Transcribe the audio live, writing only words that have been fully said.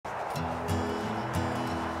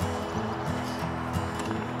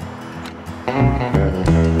So,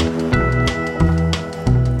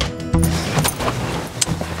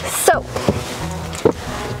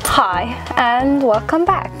 hi and welcome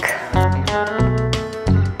back.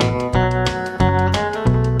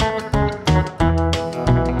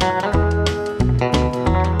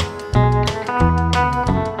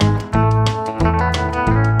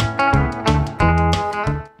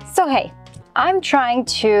 So hey, I'm trying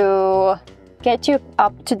to get you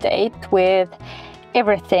up to date with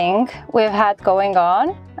everything we've had going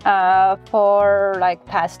on for like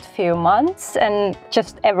past few months, and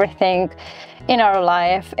just everything in our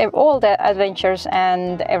life, all the adventures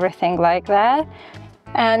and everything like that.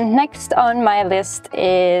 And next on my list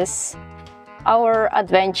is our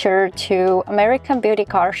adventure to American Beauty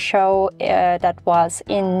Car Show that was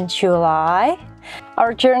in July.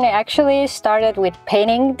 Our journey actually started with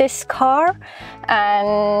painting this car,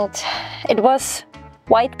 and it was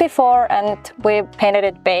white before and we painted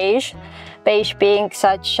it beige. Beige being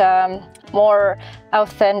such more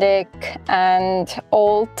authentic and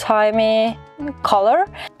old-timey color.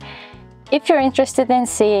 If you're interested in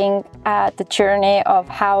seeing the journey of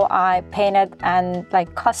how I painted and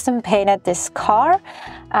like custom painted this car,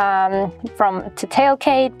 from the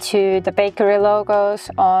tailgate to the bakery logos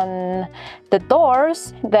on the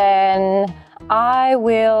doors, then I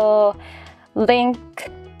will link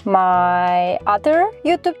my other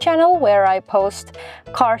YouTube channel where I post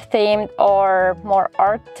car themed or more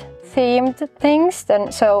art themed things.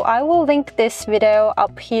 So I will link this video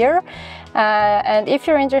up here, and if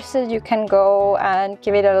you're interested you can go and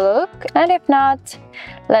give it a look, and if not,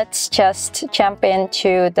 let's just jump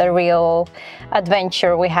into the real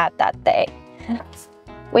adventure we had that day.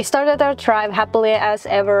 We started our drive happily as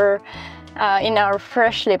ever in our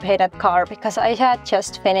freshly painted car, because I had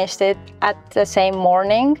just finished it at the same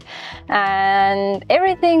morning and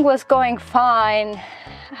everything was going fine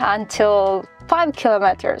until 5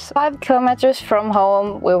 kilometers. 5 kilometers from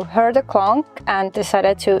home, we heard a clunk and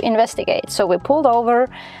decided to investigate. So we pulled over,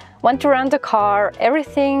 went around the car,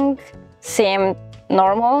 everything seemed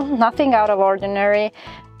normal, nothing out of ordinary,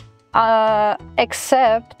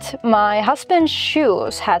 except my husband's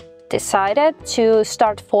shoes had decided to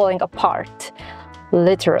start falling apart.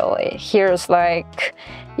 Literally, here's like,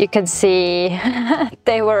 you can see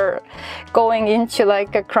they were going into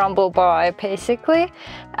like a crumble by basically,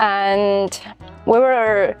 and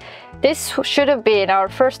this should have been our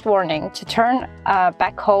first warning to turn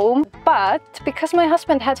back home, but because my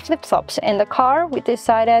husband had flip-flops in the car, we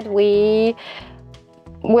decided we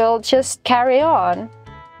will just carry on.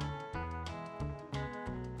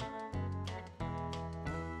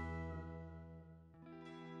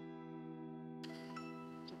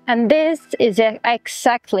 And this is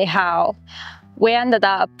exactly how we ended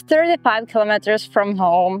up 35 kilometers from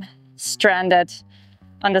home, stranded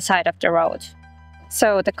on the side of the road.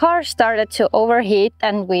 So the car started to overheat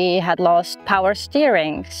and we had lost power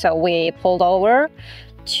steering. So we pulled over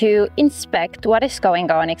to inspect what is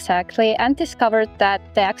going on exactly, and discovered that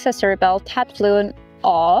the accessory belt had flown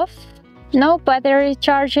off. No battery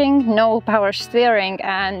charging, no power steering,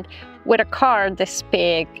 and with a car this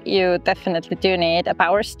big, you definitely do need a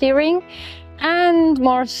power steering. And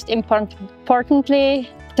most importantly,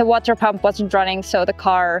 the water pump wasn't running, so the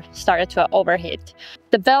car started to overheat.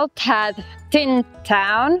 The belt had thinned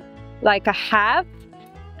down like a half,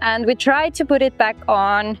 and we tried to put it back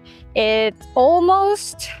on. It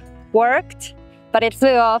almost worked, but it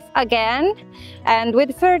flew off again. And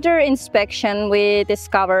with further inspection, we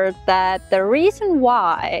discovered that the reason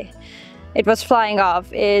why it was flying off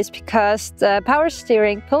is because the power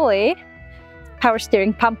steering pump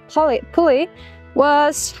pulley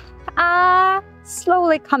was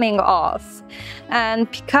slowly coming off. And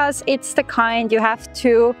because it's the kind you have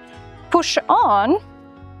to push on,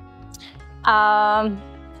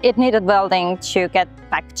 it needed welding to get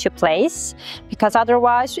back to place, because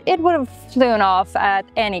otherwise it would have flown off at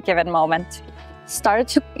any given moment.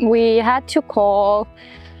 We had to call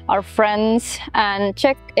our friends and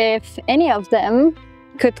check if any of them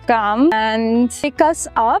could come and pick us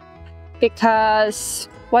up, because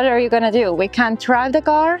what are you gonna do? We can't drive the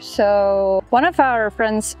car. So one of our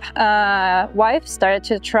friends' wife started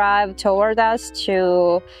to drive toward us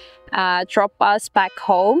to drop us back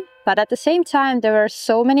home. But at the same time, there were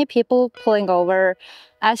so many people pulling over,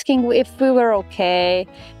 asking if we were okay,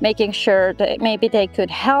 making sure that maybe they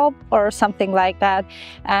could help or something like that.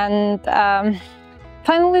 And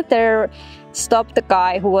finally, they stopped the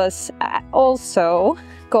guy who was also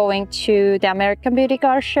going to the American Beauty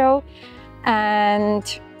Car Show,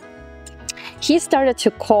 and he started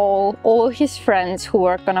to call all his friends who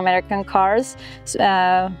work on American cars,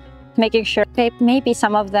 making sure maybe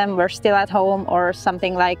some of them were still at home or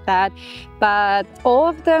something like that. But all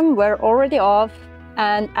of them were already off.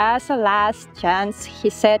 And as a last chance, he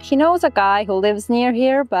said he knows a guy who lives near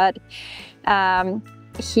here, but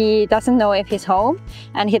he doesn't know if he's home,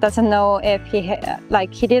 and he doesn't know if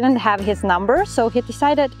he didn't have his number. So he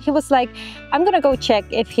decided, he was like, I'm gonna go check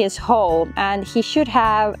if he's home, and he should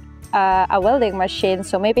have a welding machine,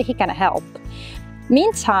 so maybe he can help.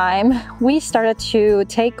 Meantime, we started to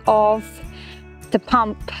take off the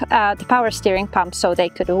pump, the power steering pump, so they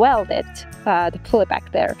could weld it, the pulley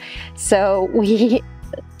back there. So we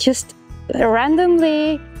just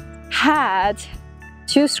randomly had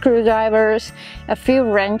 2 screwdrivers, a few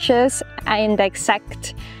wrenches, and the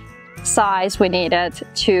exact size we needed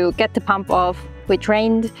to get the pump off. We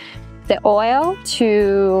drained the oil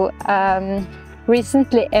to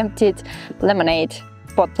recently emptied lemonade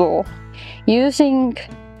bottle using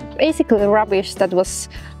basically rubbish that was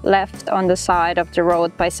left on the side of the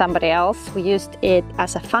road by somebody else. We used it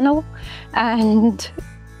as a funnel, and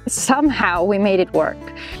somehow we made it work.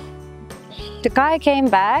 The guy came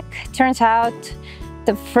back. Turns out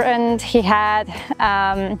the friend he had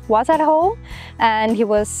was at home, and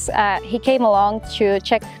he came along to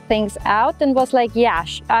check things out and was like, yeah,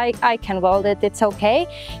 I can weld it, it's okay.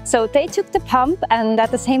 So they took the pump, and at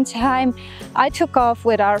the same time I took off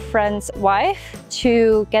with our friend's wife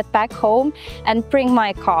to get back home and bring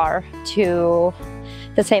my car to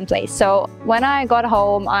the same place. So when I got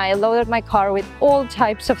home, I loaded my car with all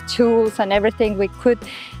types of tools and everything we could,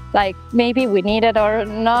 like maybe we needed or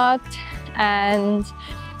not, and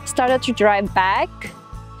started to drive back.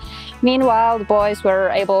 Meanwhile, the boys were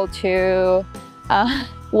able to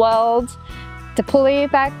weld the pulley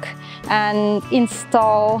back and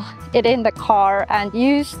install it in the car, and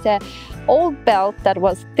use the old belt that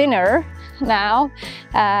was thinner now,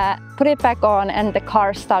 put it back on, and the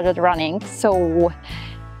car started running. So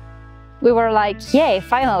we were like, yay,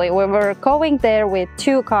 finally. We were going there with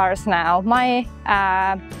 2 cars now. My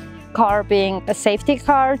car being a safety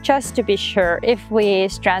car, just to be sure if we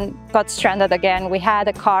got stranded again, we had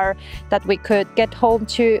a car that we could get home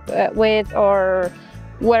to with, or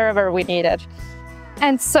wherever we needed.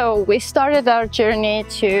 And so we started our journey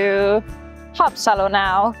to Haapsalu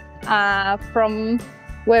now, from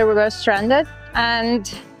where we were stranded. And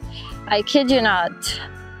I kid you not,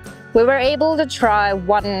 we were able to drive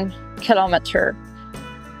 1 kilometer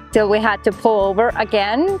till we had to pull over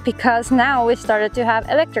again, because now we started to have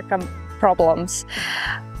electrical problems.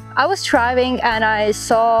 I was driving and I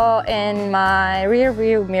saw in my rear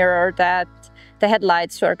view mirror that the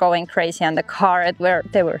headlights were going crazy on the car,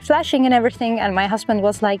 they were flashing and everything, and my husband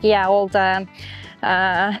was like, yeah, all the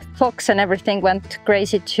clocks and everything went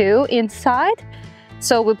crazy too inside.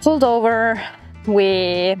 So we pulled over,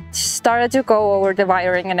 we started to go over the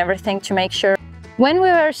wiring and everything to make sure. When we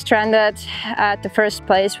were stranded at the first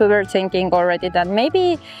place, we were thinking already that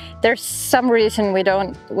maybe there's some reason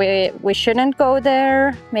we shouldn't go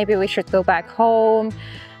there. Maybe we should go back home.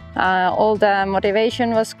 All the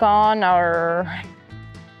motivation was gone, or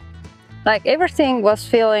like everything was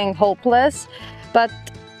feeling hopeless. But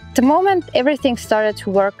the moment everything started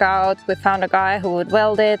to work out, we found a guy who would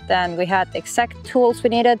weld it, and we had the exact tools we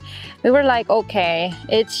needed. We were like, okay,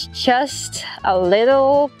 it's just a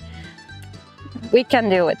little, we can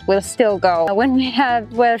do it, we'll still go. When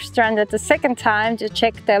were stranded the second time to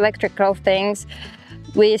check the electrical things,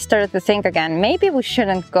 we started to think again, maybe we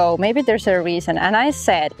shouldn't go, maybe there's a reason. And I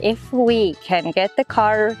said, if we can get the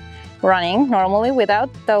car running normally without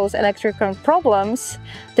those electrical problems,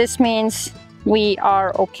 this means we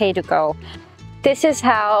are okay to go. This is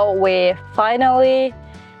how we finally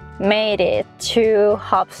made it to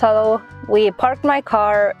Haapsalu. We parked my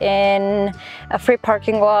car in a free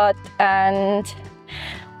parking lot and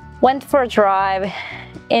went for a drive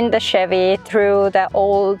in the Chevy through the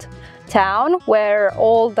old town where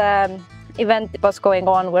all the event was going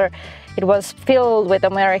on, where it was filled with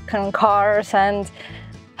American cars, and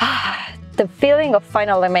the feeling of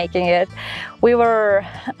finally making it. We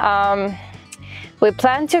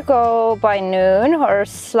planned to go by noon or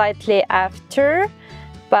slightly after,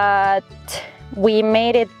 but we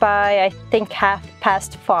made it by, I think,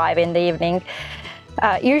 5:30 in the evening.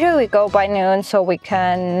 Usually we go by noon so we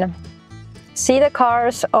can see the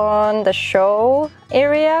cars on the show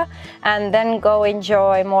area and then go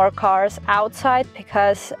enjoy more cars outside,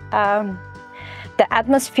 because the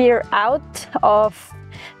atmosphere out of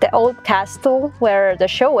the old castle where the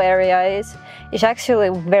show area is actually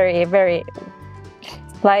very, very,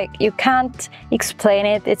 like, you can't explain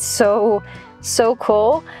it. It's so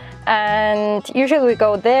cool. And usually we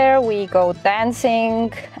go there, we go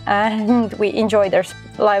dancing, and we enjoy there's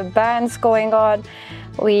live bands going on.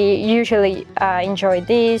 We usually enjoy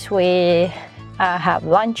these. We have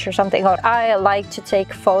lunch or something. Or I like to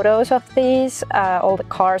take photos of these, all the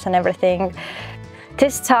cars and everything.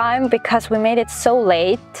 This time, because we made it so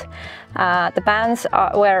late, the bands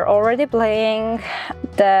were already playing.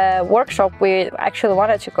 The workshop we actually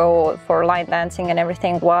wanted to go for line dancing and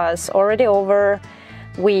everything was already over.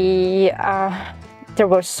 There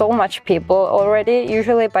were so much people already.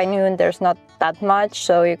 Usually by noon there's not that much,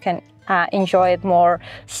 so you can enjoy it more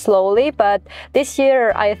slowly. But this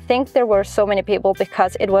year I think there were so many people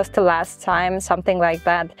because it was the last time, something like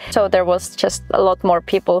that. So there was just a lot more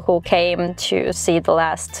people who came to see the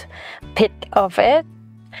last bit of it.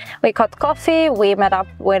 We got coffee, we met up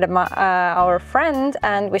with our friend,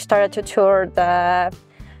 and we started to tour the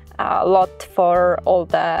lot for all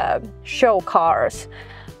the show cars.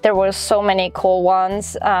 There were so many cool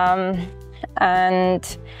ones,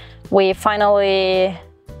 and we finally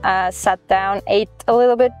sat down, ate a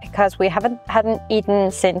little bit because we hadn't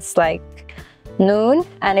eaten since like noon,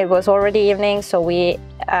 and it was already evening, so we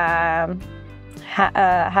had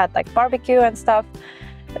like barbecue and stuff.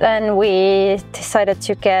 Then we decided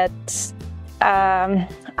to get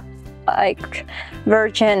like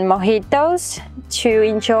virgin mojitos to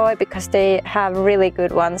enjoy because they have really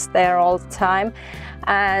good ones there all the time,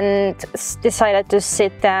 and decided to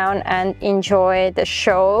sit down and enjoy the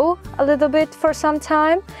show a little bit for some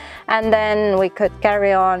time, and then we could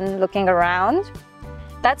carry on looking around.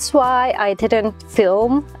 That's why I didn't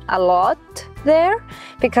film a lot there,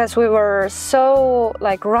 because we were so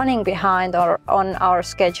like running behind on our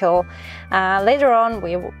schedule. Later on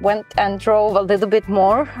we went and drove a little bit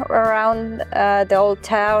more around the old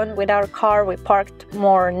town with our car. We parked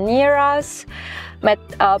more near us, met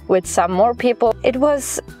up with some more people. It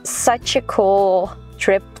was such a cool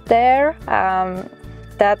trip there.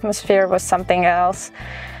 The atmosphere was something else.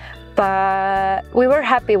 But we were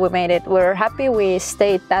happy we made it. We were happy we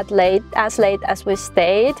stayed that late as we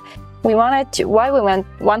stayed. We wanted to, why we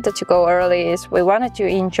wanted to go early is we wanted to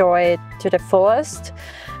enjoy it to the fullest,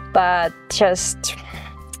 but just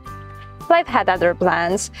life had other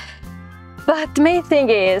plans. But the main thing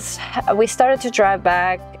is we started to drive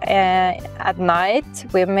back at night.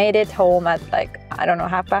 We made it home at like, I don't know,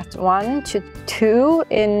 1:30 to 2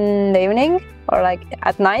 in the evening, or like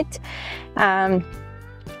at night.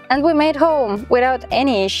 And we made home without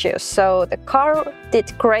any issues. So the car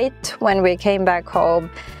did great when we came back home,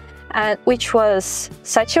 which was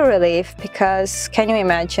such a relief, because can you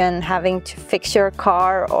imagine having to fix your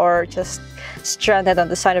car or just stranded on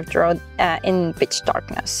the side of the road in pitch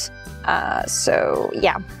darkness? So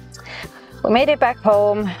yeah, we made it back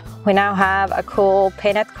home. We now have a cool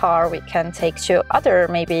painted car we can take to other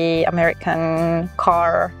maybe American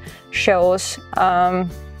car shows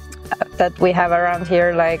that we have around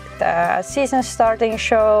here, like the season starting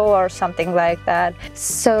show or something like that.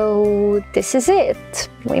 So this is it.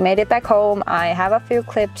 We made it back home. I have a few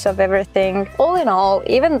clips of everything. All in all,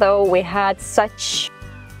 even though we had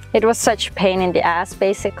it was such pain in the ass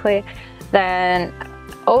basically, then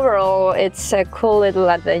overall it's a cool little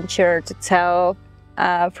adventure to tell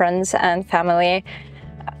friends and family,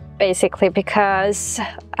 basically, because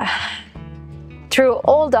through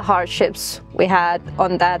all the hardships we had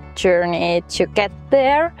on that journey to get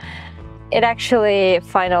there, it actually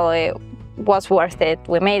finally was worth it.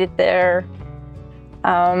 We made it there.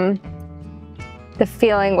 The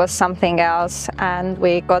feeling was something else, and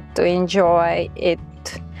we got to enjoy it,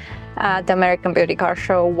 the American Beauty Car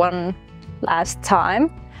Show one last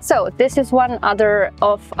time. So this is one other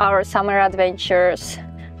of our summer adventures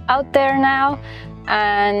out there now.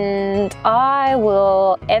 And I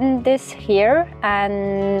will end this here,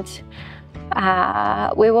 and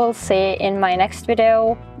we will see in my next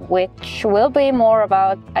video, which will be more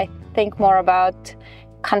about, I think, more about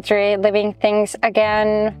country living things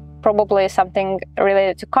again, probably something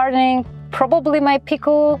related to gardening, probably my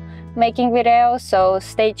pickle making video, so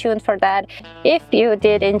stay tuned for that. If you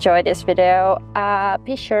did enjoy this video,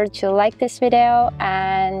 be sure to like this video,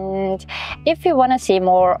 and if you want to see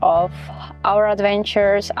more of our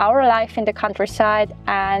adventures, our life in the countryside,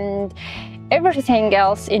 and everything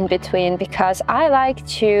else in between, because I like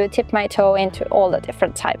to dip my toe into all the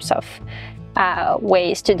different types of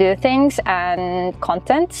ways to do things and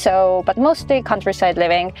content. So, but mostly countryside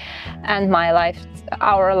living and my life,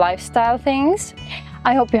 our lifestyle things.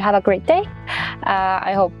 I hope you have a great day.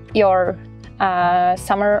 I hope your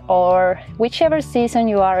summer, or whichever season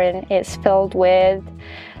you are in, is filled with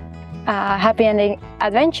happy ending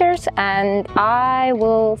adventures, and I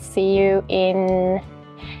will see you in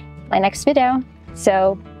my next video.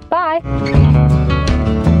 So bye!